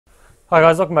Hi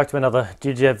guys, welcome back to another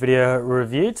GGF video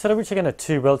review. Today we're checking out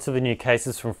two relatively new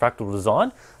cases from Fractal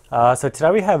Design. So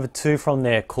today we have two from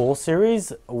their Core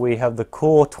series. We have the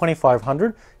Core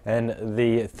 2500 and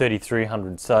the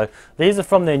 3300. So these are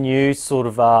from their new sort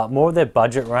of more of their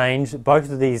budget range. Both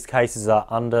of these cases are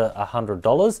under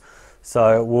 $100.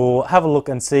 So we'll have a look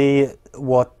and see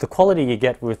what the quality you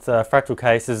get with Fractal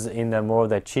cases in the more of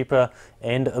their cheaper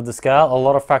end of the scale. A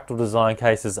lot of Fractal Design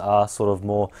cases are sort of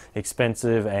more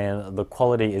expensive and the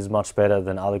quality is much better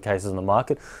than other cases on the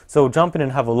market. So we'll jump in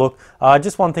and have a look.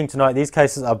 Just one thing to note, these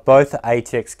cases are both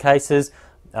ATX cases.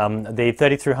 The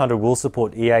 3300 will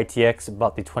support eATX,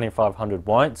 but the 2500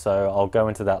 won't, so I'll go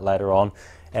into that later on.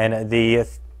 And the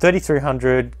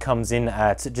 3300 comes in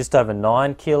at just over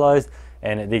 9 kilos,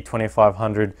 and the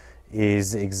 2500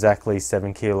 is exactly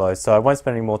 7 kilos. So I won't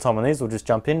spend any more time on these. We'll just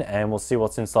jump in and we'll see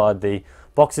what's inside the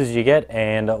boxes you get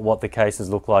and what the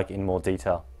cases look like in more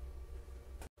detail.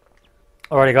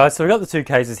 Alrighty guys, so we've got the two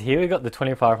cases here. We've got the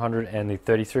 2500 and the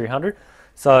 3300.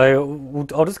 So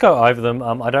I'll just go over them.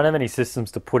 I don't have any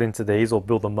systems to put into these or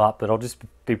build them up, but I'll just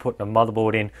be putting a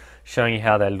motherboard in, showing you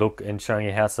how they look and showing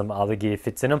you how some other gear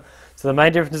fits in them. So the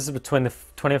main differences between the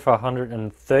 2500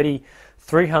 and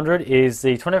 3300 is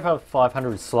the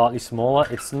 2500 is slightly smaller.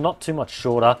 It's not too much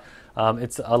shorter.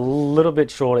 It's a little bit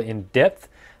shorter in depth,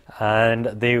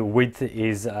 and the width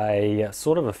is a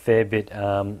sort of a fair bit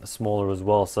smaller as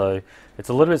well. So it's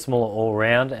a little bit smaller all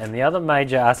around. And the other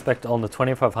major aspect on the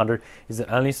 2500 is it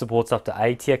only supports up to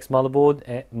ATX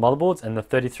motherboards, and the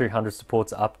 3300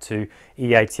 supports up to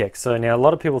eATX. So now a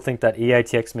lot of people think that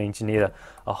eATX means you need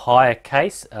a higher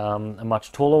case, a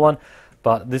much taller one.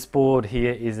 But this board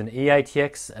here is an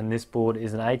eATX and this board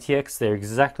is an ATX. They're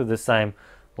exactly the same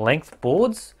length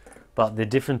boards, but the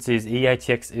difference is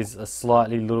eATX is a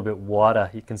slightly little bit wider.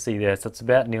 You can see there, so it's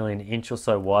about nearly an inch or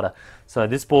so wider. So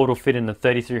this board will fit in the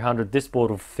 3300, this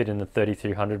board will fit in the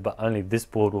 3300, but only this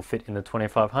board will fit in the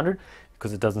 2500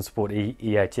 because it doesn't support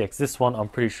eATX. This one I'm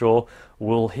pretty sure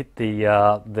will hit the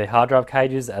hard drive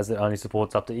cages, as it only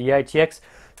supports up to eATX.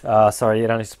 Sorry, it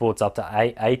only supports up to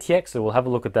ATX, so we'll have a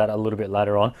look at that a little bit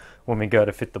later on when we go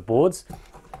to fit the boards.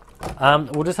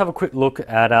 We'll just have a quick look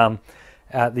at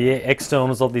the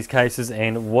externals of these cases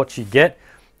and what you get.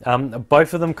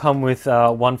 Both of them come with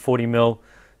 140mm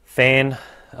fan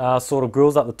sort of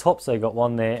grills up the top, so you've got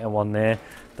one there and one there.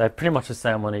 They're pretty much the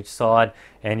same on each side,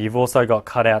 and you've also got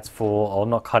cutouts for, or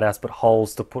not cutouts, but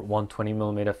holes to put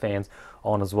 120mm fans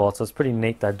on as well. So it's pretty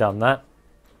neat they've done that.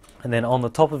 And then on the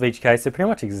top of each case, they're pretty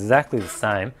much exactly the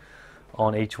same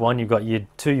on each one. You've got your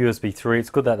two USB 3.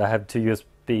 It's good that they have two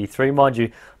USB 3. Mind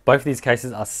you, both of these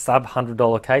cases are sub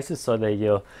 $100 cases, so they're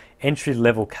your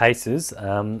entry-level cases.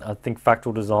 I think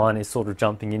Fractal Design is sort of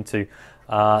jumping into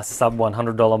sub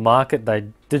 $100 market. They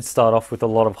did start off with a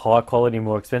lot of high-quality,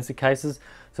 more expensive cases,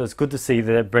 so it's good to see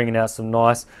they're bringing out some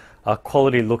nice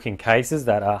quality-looking cases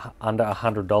that are under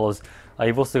 $100.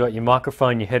 You've also got your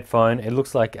microphone, your headphone. It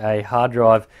looks like a hard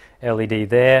drive LED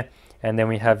there, and then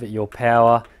we have your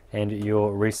power and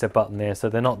your reset button there. So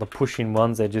they're not the push-in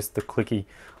ones, they're just the clicky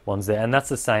ones there, and that's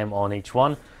the same on each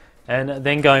one. And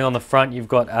then going on the front, you've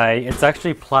got it's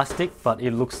actually plastic, but it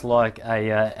looks like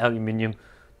a aluminium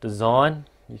design.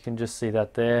 You can just see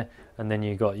that there. And then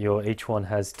you've got each one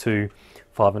has two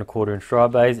 5 1/4 inch dry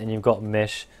bays, and you've got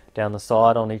mesh down the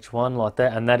side on each one like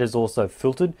that, and that is also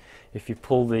filtered. If you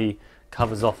pull the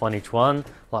covers off on each one,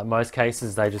 like most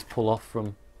cases, they just pull off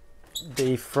from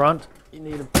the front. You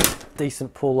need a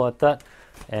decent pull like that,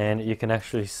 and you can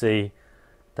actually see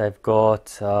they've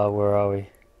got where are we?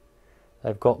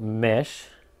 They've got mesh.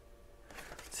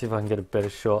 Let's see if I can get a better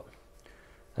shot.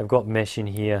 They've got mesh in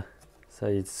here, so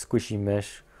it's squishy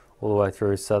mesh all the way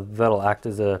through, so that'll act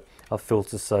as a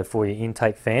filter. So for your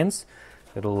intake fans,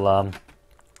 it'll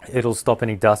stop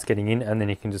any dust getting in, and then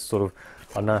you can just sort of,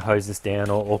 I don't know, hose this down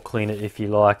or clean it if you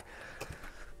like.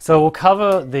 So we'll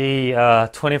cover the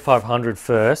 2500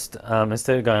 first,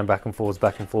 instead of going back and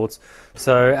forwards.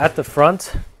 So at the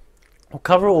front, we'll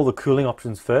cover all the cooling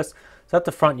options first. So at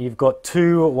the front, you've got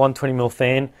two 120mm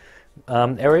fan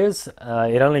areas.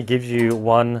 It only gives you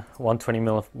one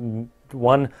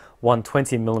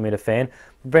 120mm fan.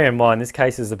 Bear in mind, this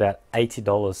case is about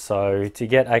 $80, so to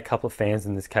get a couple of fans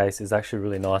in this case is actually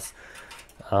really nice.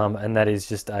 And that is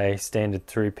just a standard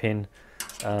 3-pin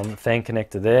fan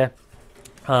connector there.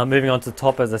 Moving on to the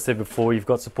top, as I said before, you've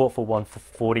got support for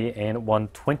 140 and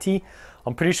 120.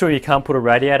 I'm pretty sure you can't put a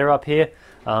radiator up here.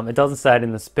 It doesn't say it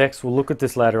in the specs. We'll look at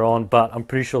this later on, but I'm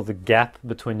pretty sure the gap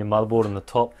between your motherboard and the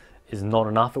top is not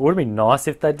enough. It would have been nice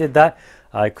if they did that,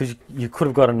 because you could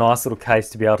have got a nice little case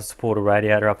to be able to support a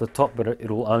radiator up the top, but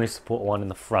it will only support one in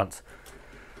the front.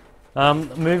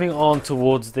 Moving on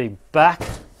towards the back,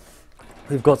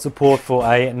 we've got support for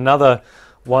another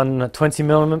 120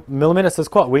 millimeter. So it's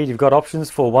quite weird. You've got options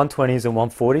for 120s and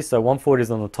 140s. So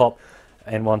 140s on the top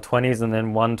and 120s, and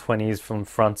then 120s from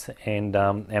front and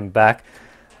back.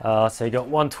 So you got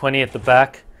 120 at the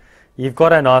back. You've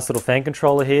got a nice little fan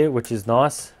controller here, which is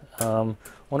nice.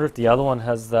 Wonder if the other one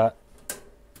has that.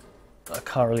 I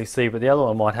can't really see, but the other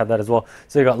one might have that as well.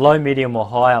 So you've got low, medium, or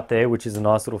high up there, which is a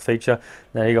nice little feature.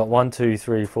 Now you've got 1, 2,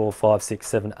 3, 4, 5, 6,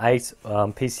 7, 8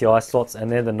 PCI slots,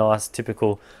 and they're the nice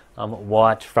typical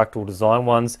white Fractal Design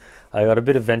ones. You got a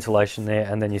bit of ventilation there,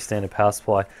 and then your standard power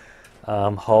supply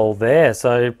hole there.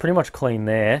 So pretty much clean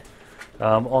there.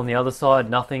 On the other side,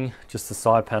 nothing, just the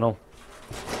side panel,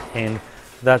 and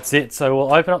that's it. So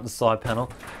we'll open up the side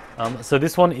panel. So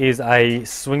this one is a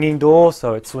swinging door,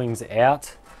 so it swings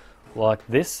out like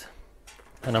this,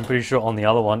 and I'm pretty sure on the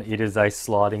other one it is a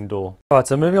sliding door. Alright,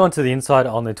 so moving on to the inside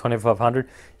on the 2500,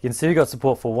 you can see we've got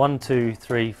support for 1, 2,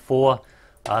 3, 4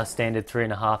 standard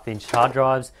 3.5-inch hard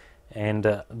drives,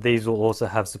 and these will also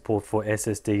have support for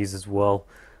SSDs as well.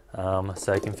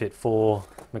 So you can fit 4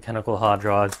 mechanical hard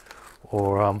drives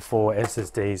or 4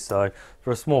 SSDs. So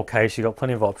for a small case, you've got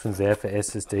plenty of options there for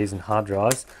SSDs and hard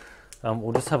drives.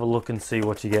 We'll just have a look and see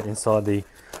what you get inside the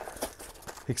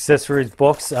accessories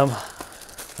box.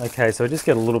 Okay, so we just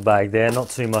get a little bag there, not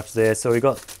too much there. So we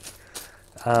got,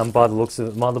 by the looks of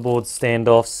it, motherboards,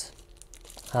 standoffs,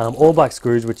 all black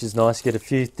screws, which is nice. You get a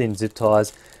few thin zip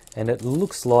ties, and it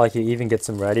looks like you even get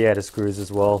some radiator screws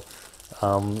as well,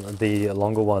 the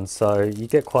longer ones. So you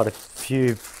get quite a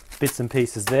few bits and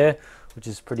pieces there, which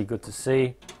is pretty good to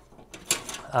see.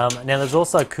 Now there's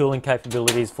also cooling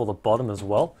capabilities for the bottom as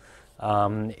well.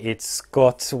 It's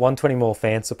got 120mm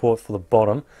fan support for the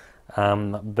bottom,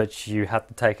 but you have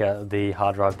to take out the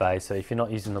hard drive bay. So if you're not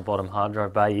using the bottom hard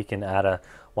drive bay, you can add a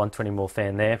 120mm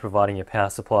fan there, providing your power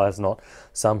supply is not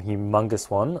some humongous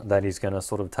one that is going to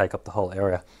sort of take up the whole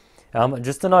area.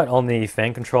 Just a note on the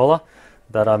fan controller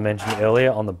that I mentioned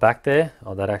earlier on the back there,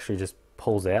 that actually just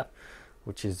pulls out,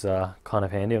 which is kind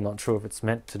of handy. I'm not sure if it's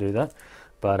meant to do that,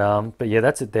 but yeah,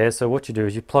 that's it there. So what you do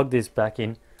is you plug this back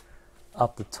in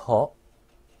up the top.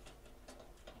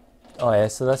 Oh yeah,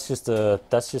 so that's just a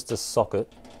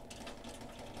socket.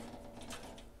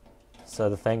 So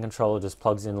the fan controller just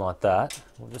plugs in like that.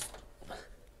 We'll just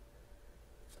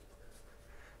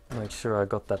make sure I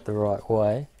got that the right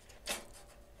way.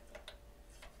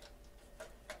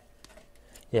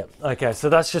 Yep, okay, so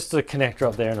that's just a connector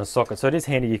up there in a socket. So it is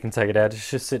handy, you can take it out,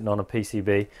 it's just sitting on a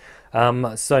PCB.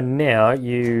 So now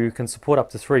you can support up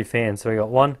to 3 fans. So we got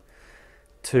 1,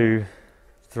 2,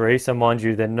 3. So mind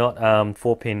you, they're not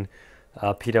 4-pin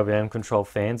PWM control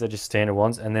fans, they're just standard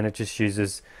ones, and then it just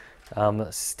uses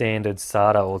standard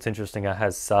SATA. Well, it's interesting, it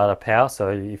has SATA power, so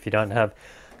if you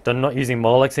they're not using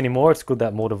Molex anymore, it's good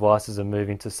that more devices are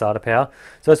moving to SATA power.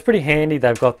 So it's pretty handy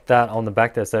they've got that on the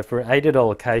back there. So for an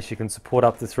 $80 case, you can support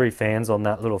up to 3 fans on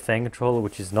that little fan controller,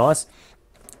 which is nice.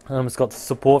 It's got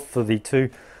support for the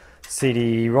 2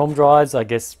 CD-ROM drives. I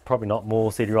guess probably not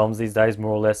more CD-ROMs these days,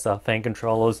 more or less fan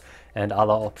controllers and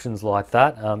other options like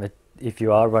that. If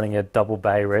you are running a double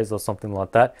bay res or something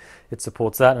like that, it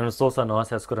supports that. And it's also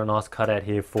nice, it's got a nice cutout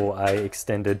here for a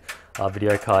extended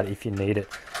video card if you need it.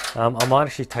 I might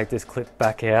actually take this clip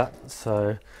back out.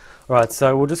 So, alright,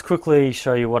 so we'll just quickly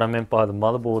show you what I meant by the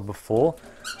motherboard before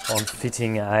on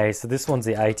fitting so this one's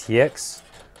the ATX.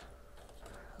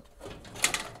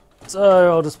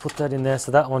 So I'll just put that in there.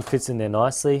 So that one fits in there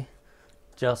nicely,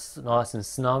 just nice and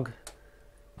snug.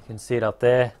 You can see it up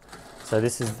there. So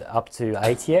this is up to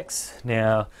ATX.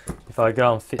 Now, if I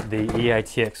go and fit the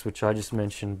eATX, which I just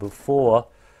mentioned before,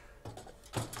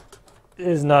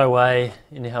 there's no way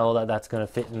in hell that that's going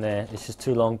to fit in there. It's just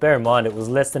too long. Bear in mind, it was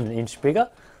less than an inch bigger,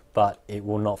 but it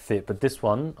will not fit. But this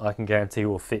one, I can guarantee,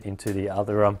 will fit into the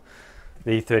other,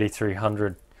 the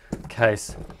 3300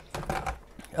 case.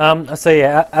 So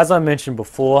yeah, as I mentioned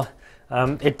before,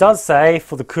 it does say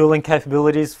for the cooling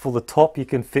capabilities, for the top, you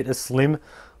can fit a slim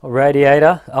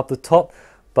radiator up the top,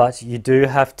 but you do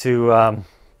have to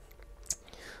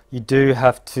you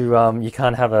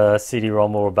can't have a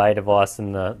CD-ROM or a bay device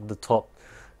in the top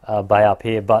bay up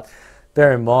here. But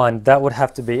bear in mind, that would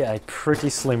have to be a pretty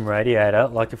slim radiator.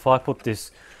 Like if I put this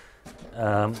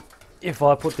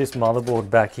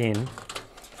motherboard back in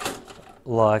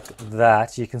like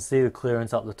that, you can see the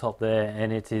clearance up the top there,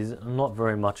 and it is not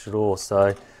very much at all.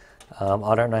 So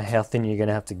I don't know how thin you're going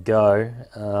to have to go.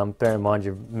 Bear in mind,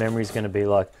 your memory is going to be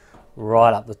like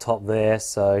right up the top there,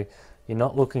 so you're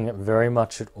not looking at very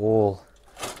much at all.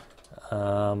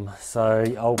 So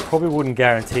I probably wouldn't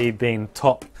guarantee being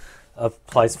top a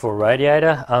place for a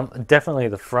radiator. Definitely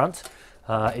the front.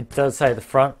 It does say the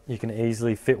front, you can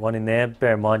easily fit one in there.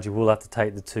 Bear in mind you will have to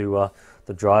take the two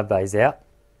the drive bays out.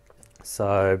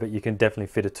 So, but you can definitely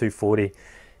fit a 240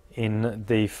 in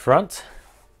the front.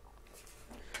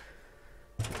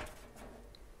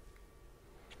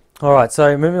 Alright,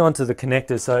 so moving on to the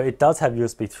connectors. So it does have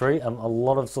USB 3. A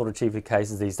lot of sort of cheaper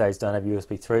cases these days don't have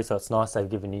USB 3, so it's nice they've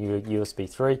given you USB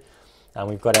 3.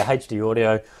 We've got our HD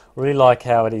audio. Really like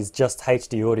how it is just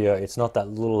HD audio. It's not that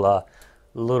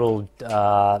little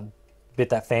bit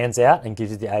that fans out and gives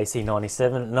you the AC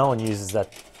 97. No one uses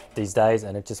that these days,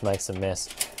 and it just makes a mess.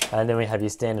 And then we have your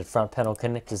standard front panel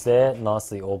connectors there,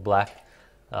 nicely all black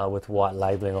with white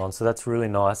labeling on. So that's really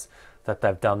nice that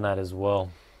they've done that as well.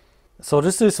 So I'll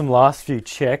just do some last few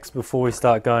checks before we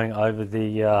start going over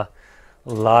the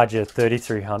larger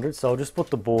 3300. So I'll just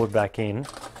put the board back in,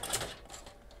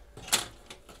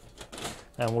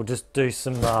 and we'll just do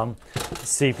some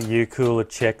CPU cooler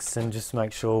checks and just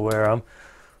make sure we're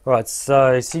right.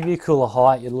 So CPU cooler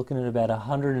height, you're looking at about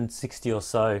 160 or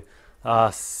so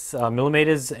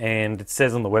millimeters, and it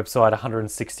says on the website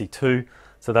 162,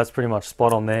 so that's pretty much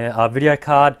spot on there. Video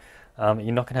card,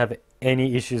 you're not going to have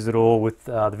any issues at all with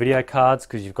the video cards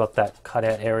because you've got that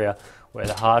cutout area where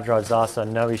the hard drives are, so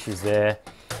no issues there.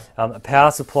 Power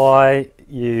supply,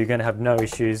 you're going to have no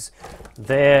issues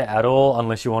there at all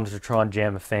unless you wanted to try and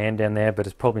jam a fan down there, but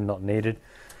it's probably not needed.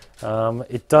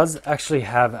 It does actually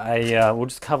have a, we'll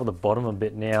just cover the bottom a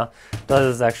bit now. It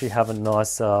does actually have a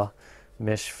nice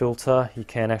mesh filter. You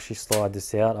can actually slide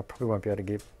this out. I probably won't be able to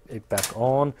get it back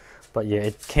on, but yeah,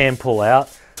 it can pull out.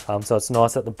 So it's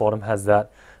nice that the bottom has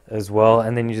that as well.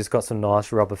 And then you just got some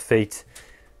nice rubber feet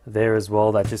there as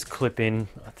well that just clip in.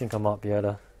 I think I might be able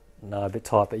to, no, a bit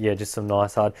tight, but yeah, just some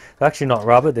nice hard. They're actually not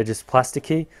rubber, they're just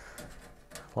plasticky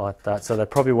like that. So they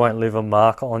probably won't leave a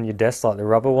mark on your desk like the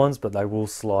rubber ones, but they will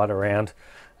slide around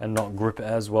and not grip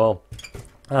as well.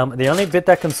 The only bit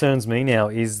that concerns me now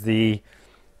is the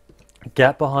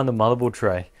gap behind the motherboard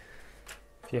tray.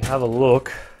 If you have a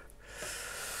look,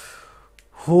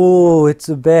 oh, it's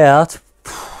about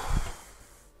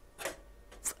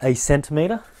a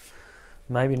centimeter,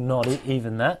 maybe not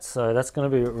even that, so that's going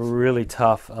to be really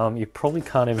tough. You probably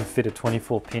can't even fit a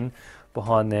 24 pin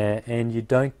behind there, and you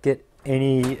don't get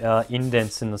any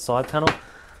indents in the side panel,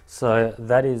 so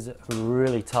that is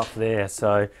really tough there.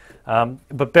 So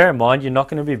but bear in mind, you're not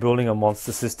going to be building a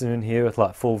monster system in here with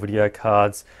like 4 video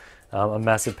cards, a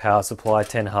massive power supply,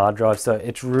 10 hard drives, so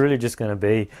it's really just going to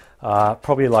be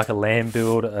probably like a LAN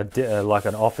build, like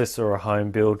an office or a home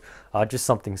build, just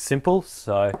something simple.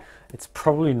 So it's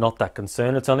probably not that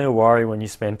concerned. It's only a worry when you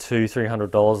spend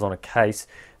 $200-300 on a case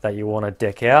that you want to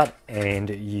deck out and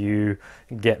you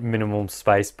get minimum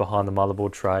space behind the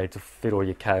motherboard tray to fit all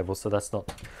your cables. So that's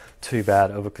not too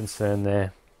bad of a concern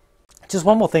there. Just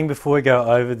one more thing before we go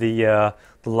over the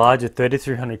larger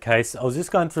 3300 case. I was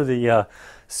just going through the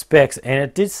specs, and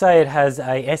it did say it has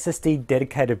a SSD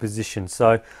dedicated position,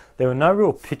 so there were no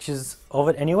real pictures of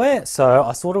it anywhere, so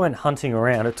I sort of went hunting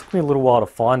around. It took me a little while to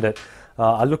find it.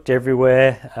 I looked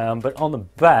everywhere, but on the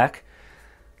back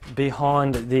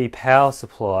behind the power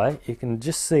supply, you can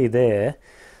just see there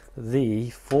the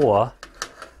 4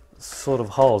 sort of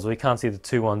holes. We can't see the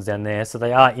 2 ones down there, so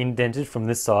they are indented from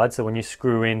this side, so when you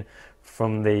screw in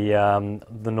from the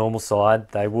normal side,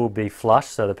 they will be flush,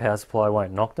 so the power supply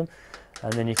won't knock them.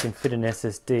 And then you can fit an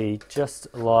SSD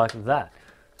just like that.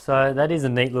 So that is a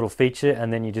neat little feature,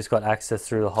 and then you just got access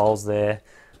through the holes there,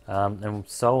 and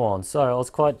so on. So I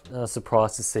was quite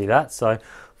surprised to see that. So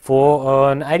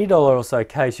for an $80 or so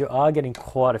case, you are getting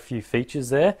quite a few features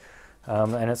there,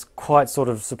 and it's quite sort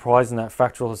of surprising that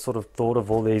Fractal has sort of thought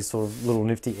of all these sort of little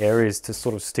nifty areas to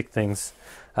sort of stick things.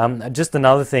 Just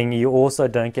another thing, you also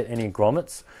don't get any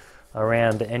grommets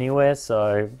around anywhere,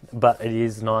 so, but it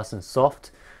is nice and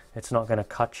soft. It's not going to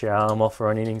cut your arm off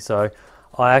or anything, so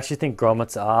I actually think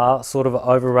grommets are sort of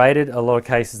overrated. A lot of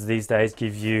cases these days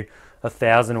give you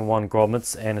 1001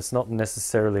 grommets, and it's not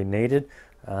necessarily needed.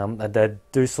 They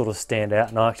do sort of stand out,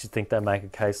 and I actually think they make a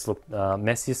case look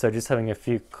messy, so just having a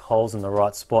few holes in the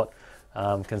right spot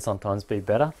can sometimes be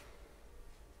better.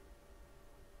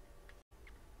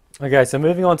 Okay, so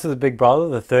moving on to the big brother,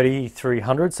 the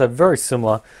 3300. So very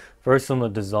similar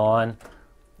design.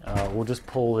 We'll just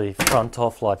pull the front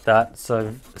off like that.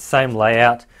 So same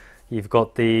layout. You've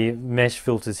got the mesh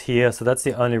filters here, so that's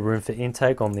the only room for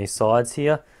intake on these sides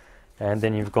here. And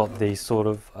then you've got the sort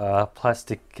of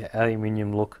plastic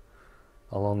aluminium look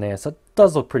along there. So it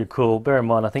does look pretty cool. Bear in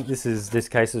mind, I think this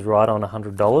case is right on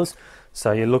 $100.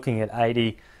 So you're looking at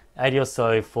 80 or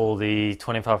so for the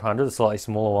 2500, the slightly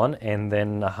smaller one, and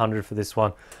then 100 for this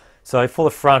one. So for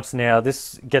the front now,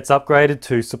 this gets upgraded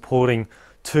to supporting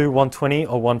two 120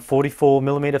 or 144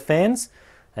 millimeter fans,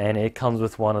 and it comes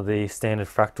with one of the standard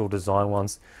Fractal Design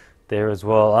ones there as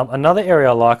well. Another area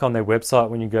I like on their website,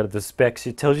 when you go to the specs,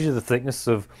 it tells you the thickness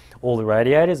of all the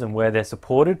radiators and where they're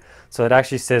supported. So it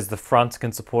actually says the front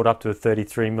can support up to a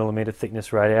 33 millimeter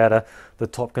thickness radiator, the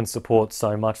top can support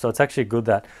so much. So it's actually good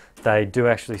that they do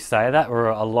actually say that, or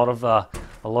a lot of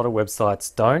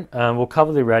websites don't. We'll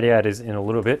cover the radiators in a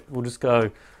little bit. We'll just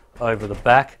go over the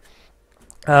back.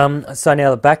 So now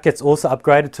the back gets also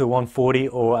upgraded to a 140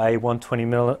 or a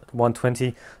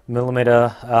 120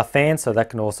 millimeter fan, so that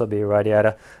can also be a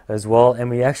radiator as well. And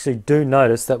we actually do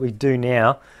notice that we do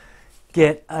now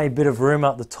get a bit of room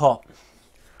up the top,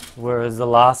 whereas the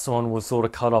last one was sort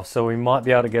of cut off, so we might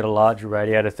be able to get a larger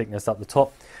radiator thickness up the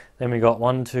top. Then we got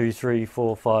 1, 2, 3,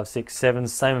 4, 5, 6, 7,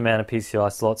 same amount of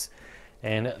PCI slots.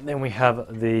 And then we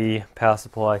have the power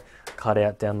supply cut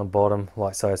out down the bottom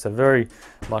like so. So very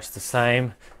much the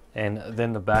same. And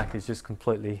then the back is just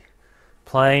completely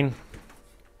plain.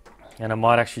 And I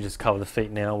might actually just cover the feet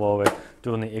now while we're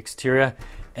doing the exterior.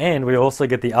 And we also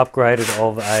get the upgraded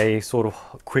of a sort of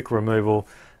quick removal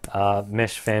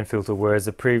mesh fan filter, whereas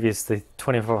the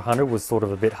 2500 was sort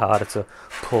of a bit harder to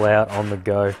pull out on the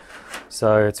go.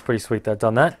 So it's pretty sweet they've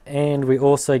done that. And we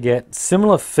also get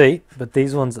similar feet, but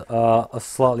these ones are a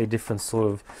slightly different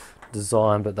sort of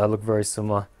design, but they look very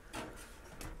similar.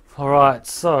 Alright,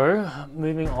 so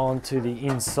moving on to the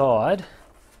inside.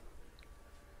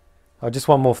 Just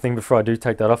one more thing before I do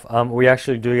take that off. We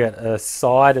actually do get a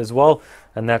side as well,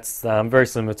 and that's very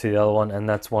similar to the other one, and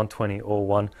that's 120 or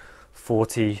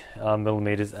 140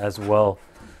 millimeters as well.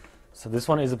 So this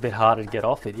one is a bit harder to get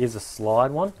off. It is a slide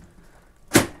one,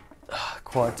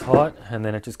 quite tight, and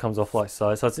then it just comes off like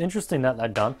so. So it's interesting that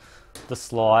they've done the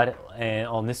slide and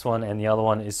on this one, and the other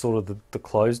one is sort of the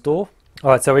closed door.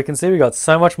 Alright, so we can see we've got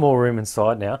so much more room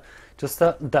inside now, just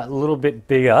that little bit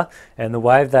bigger. And the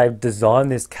way they've designed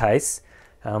this case,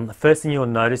 the first thing you'll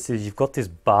notice is you've got this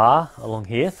bar along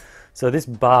here. So this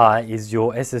bar is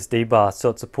your SSD bar,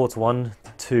 so it supports 1,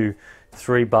 2,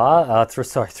 3 three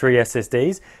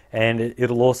SSDs, and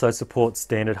it'll also support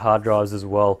standard hard drives as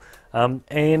well.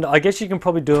 And I guess you can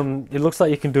probably do them, it looks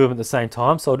like you can do them at the same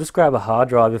time, so I'll just grab a hard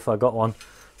drive if I got one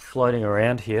floating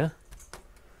around here.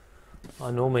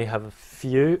 I normally have a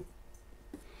few.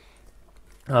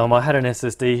 I had an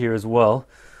SSD here as well,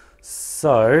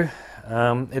 so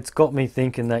it's got me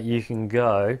thinking that you can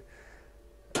go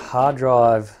hard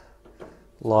drive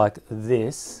like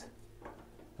this.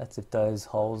 That's if those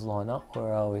holes line up.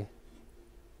 Where are we?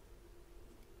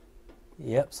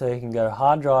 Yep, so you can go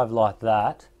hard drive like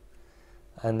that,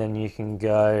 and then you can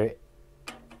go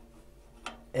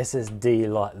SSD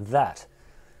like that.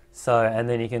 So, and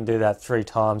then you can do that 3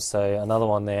 times, so another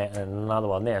one there and another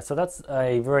one there. So that's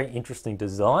a very interesting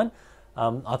design.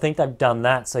 I think they've done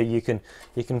that so you can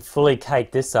fully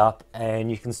cake this up and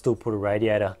you can still put a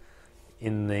radiator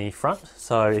in the front.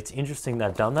 So it's interesting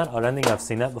they've done that. I don't think I've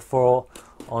seen that before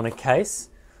on a case.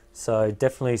 So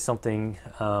definitely something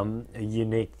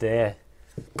unique there.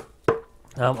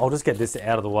 I'll just get this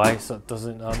out of the way so it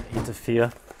doesn't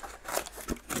interfere.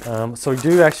 So we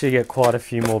do actually get quite a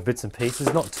few more bits and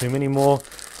pieces, not too many more.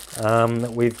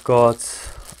 We've got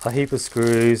a heap of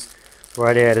screws,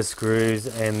 radiator screws,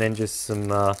 and then just some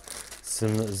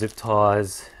zip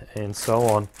ties and so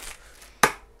on.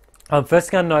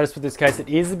 First thing I noticed with this case, it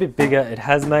is a bit bigger. It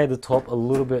has made the top a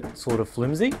little bit sort of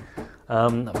flimsy,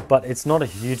 but it's not a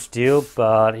huge deal.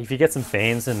 But if you get some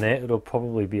fans in there, it'll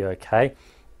probably be okay.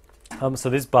 So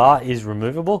this bar is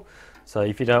removable. So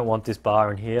if you don't want this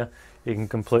bar in here, you can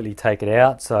completely take it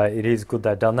out. So it is good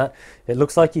they've done that. It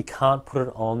looks like you can't put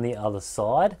it on the other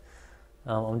side.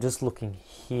 I'm just looking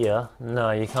here.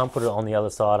 No, you can't put it on the other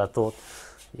side. I thought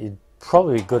you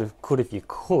probably could if you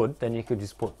could. Then you could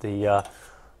just put the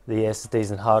SSDs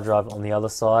and hard drive on the other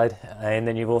side. And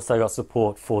then you've also got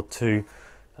support for 2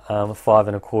 5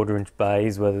 1/4 inch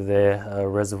bays, whether they're a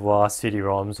reservoir,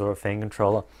 CD-ROMs, or a fan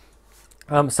controller.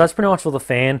 So that's pretty much all the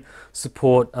fan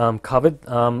support covered.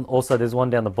 Also, there's one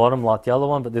down the bottom like the other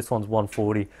one, but this one's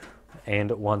 140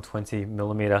 and 120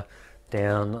 millimeter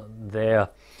down there.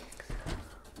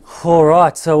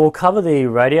 Alright, so we'll cover the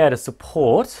radiator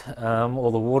support,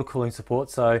 or the water cooling support.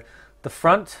 So the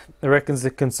front, it reckons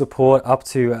it can support up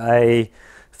to a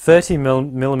 30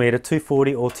 millimeter,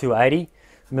 240 or 280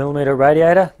 millimeter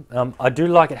radiator. I do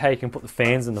like it how you can put the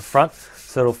fans in the front,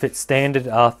 so it'll fit standard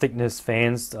thickness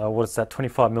fans. What's that,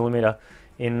 25 millimeter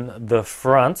in the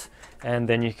front, and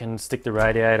then you can stick the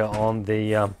radiator on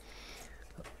the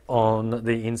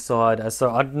inside. So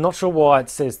I'm not sure why it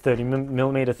says 30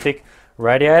 millimeter thick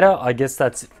radiator. I guess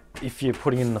that's if you're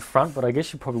putting it in the front, but I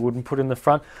guess you probably wouldn't put it in the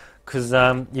front, because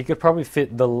you could probably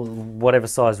fit the whatever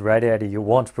size radiator you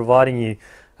want, providing you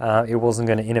it wasn't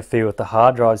going to interfere with the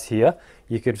hard drives here.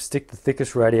 You could stick the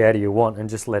thickest radiator you want and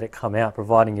just let it come out,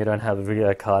 providing you don't have a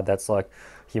video card that's like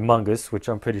humongous, which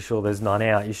I'm pretty sure there's none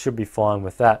out. You should be fine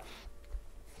with that.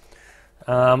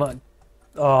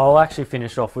 I'll actually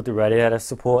finish off with the radiator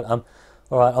support.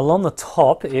 Alright, along the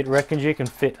top, it reckons you can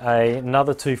fit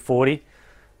another 240.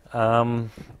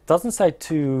 Doesn't say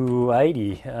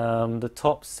 280. The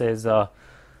top says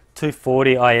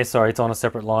 240. Oh yeah, sorry, it's on a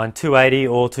separate line. 280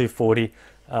 or 240.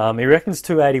 He reckons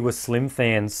 280 was slim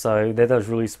fans, so they're those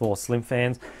really small slim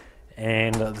fans,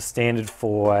 and the standard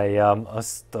for a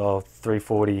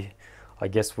 340, I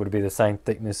guess, would be the same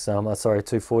thickness. Sorry,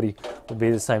 240 would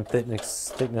be the same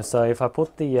thickness. So if I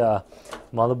put the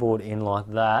motherboard in like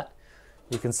that,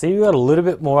 you can see we've got a little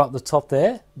bit more up the top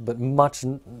there, but not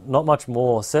much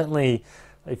more. Certainly,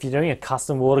 if you're doing a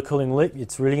custom water cooling loop,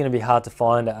 it's really going to be hard to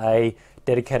find a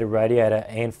dedicated radiator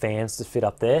and fans to fit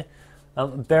up there.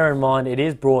 Bear in mind, it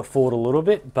is brought forward a little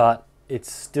bit, but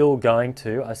it's still going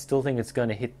to. I still think it's going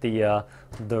to hit the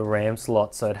RAM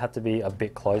slot, so it'd have to be a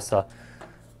bit closer.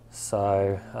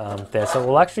 So there. So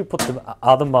we'll actually put the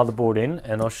other motherboard in,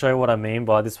 and I'll show you what I mean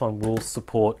by this one will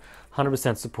support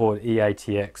 100% support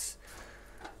EATX,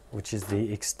 which is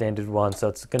the extended one. So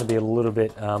it's going to be a little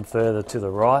bit further to the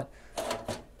right.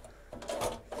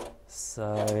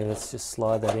 So let's just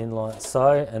slide that in like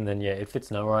so, and then yeah, it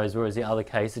fits no worries, whereas the other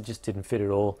case it just didn't fit at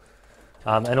all.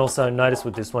 And also notice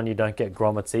with this one you don't get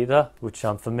grommets either, which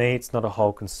for me it's not a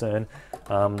whole concern.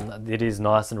 It is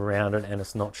nice and rounded and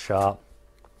it's not sharp.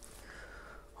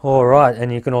 Alright,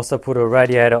 and you can also put a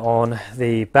radiator on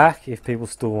the back if people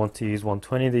still want to use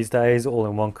 120 these days.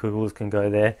 All-in-one coolers can go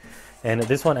there. And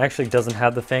this one actually doesn't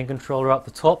have the fan controller up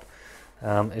the top.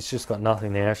 It's just got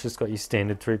nothing there. It's just got your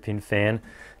standard 3-pin fan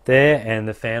there, and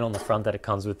the fan on the front that it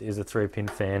comes with is a 3-pin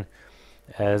fan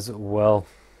as well.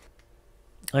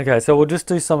 Okay, so we'll just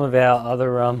do some of our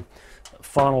other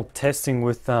final testing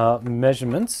with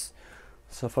measurements.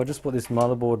 So if I just put this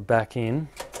motherboard back in.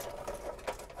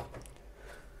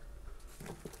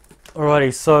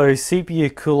 Alrighty, so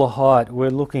CPU cooler height, we're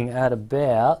looking at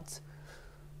about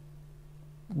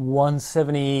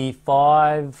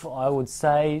 175, I would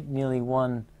say, nearly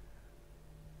one.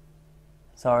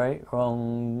 Sorry,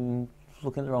 wrong,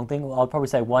 looking at the wrong thing. I'll probably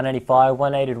say 185,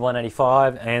 180 to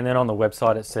 185, and then on the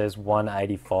website it says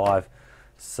 185.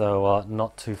 So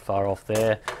not too far off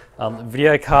there.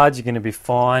 Video cards, you're going to be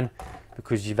fine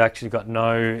because you've actually got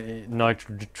no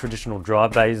traditional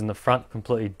drive bays in the front,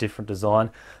 completely different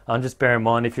design. Just bear in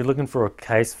mind, if you're looking for a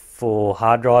case for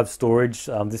hard drive storage,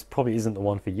 this probably isn't the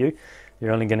one for you.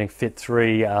 You're only going to fit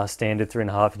three standard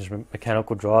 3.5-inch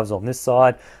mechanical drives on this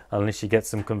side, unless you get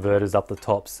some converters up the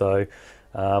top. So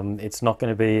it's not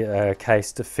going to be a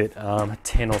case to fit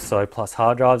 10 or so plus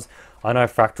hard drives. I know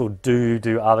Fractal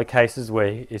do other cases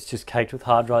where it's just caked with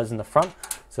hard drives in the front.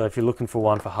 So if you're looking for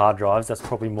one for hard drives, that's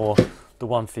probably more the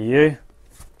one for you.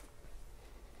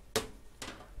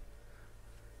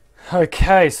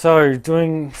 Okay, so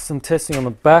doing some testing on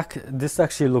the back. This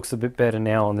actually looks a bit better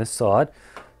now on this side.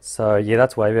 So yeah,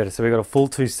 that's way better. So we've got a full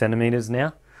 2 centimeters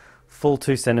now. Full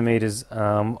 2 centimeters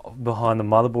behind the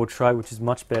motherboard tray, which is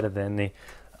much better than the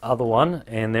other one.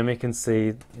 And then we can see,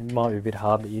 it might be a bit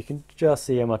hard, but you can just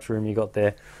see how much room you got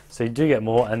there. So you do get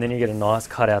more, and then you get a nice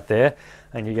cutout there,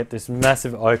 and you get this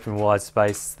massive open wide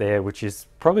space there, which is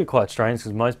probably quite strange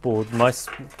because most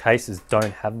cases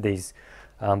don't have these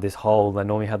this hole. They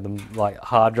normally have them like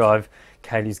hard drive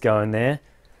cables going there.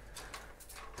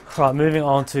 Right, moving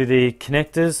on to the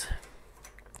connectors.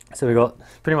 So we've got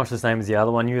pretty much the same as the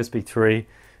other one, USB 3,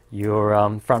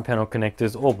 your front panel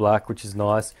connectors, all black, which is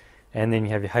nice. And then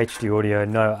you have your HD audio,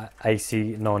 no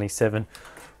AC 97,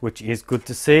 which is good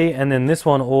to see. And then this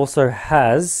one also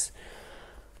has,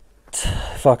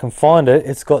 if I can find it,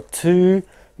 it's got 2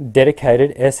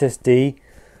 dedicated SSD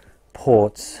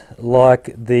ports.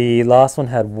 Like the last one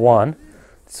had 1,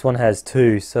 this one has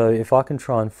 2. So if I can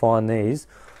try and find these,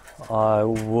 I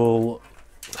will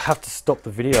have to stop the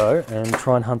video and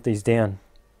try and hunt these down.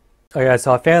 Okay,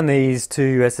 so I found these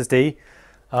 2 SSD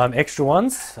extra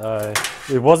ones.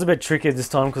 It was a bit trickier this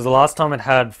time because the last time it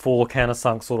had 4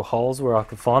 countersunk sort of holes where I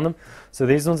could find them. So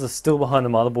these ones are still behind the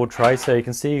motherboard tray, so you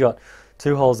can see you got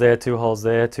 2 holes there, 2 holes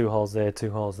there, 2 holes there,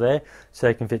 2 holes there. So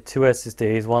you can fit 2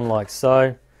 SSDs, one like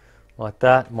so, like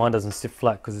that. Mine doesn't sit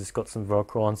flat because it's got some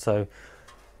Velcro on, so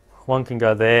one can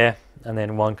go there and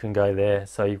then one can go there.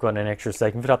 So you've got an extra, so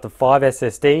you can fit up to 5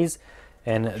 SSDs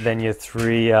and then your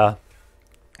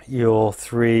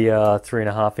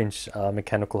 3.5-inch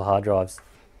mechanical hard drives.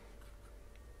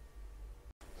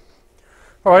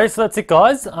 Alrighty, so that's it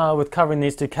guys, with covering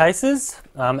these two cases.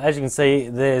 As you can see,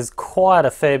 there's quite a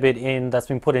fair bit that's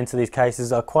been put into these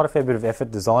cases, quite a fair bit of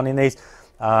effort designing these.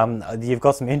 You've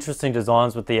got some interesting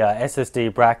designs with the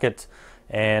SSD bracket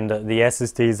and the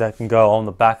SSDs that can go on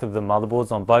the back of the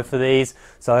motherboards on both of these.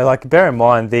 So like, bear in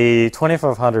mind, the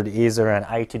 2500 is around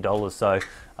 $80, so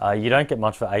you don't get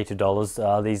much for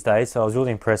 $80 these days. So I was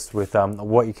really impressed with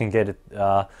what you can get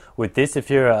with this. If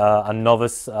you're a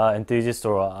novice enthusiast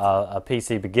or a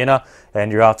PC beginner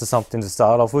and you're after something to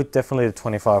start off with, definitely the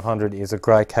 2500 is a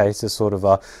great case to sort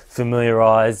of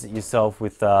familiarize yourself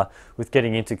with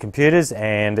getting into computers,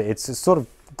 and it's sort of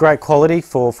great quality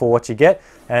for what you get.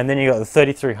 And then you got the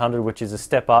 3300, which is a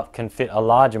step up, can fit a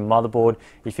larger motherboard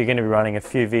if you're going to be running a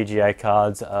few VGA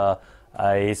cards,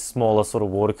 a smaller sort of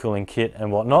water cooling kit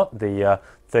and whatnot. The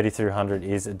 3300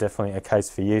 is definitely a case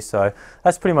for you. So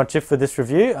that's pretty much it for this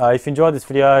review. If you enjoyed this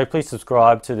video, please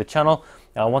subscribe to the channel.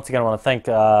 Once again, I want to thank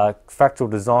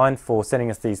Fractal Design for sending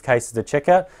us these cases to check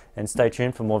out, and stay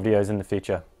tuned for more videos in the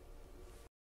future.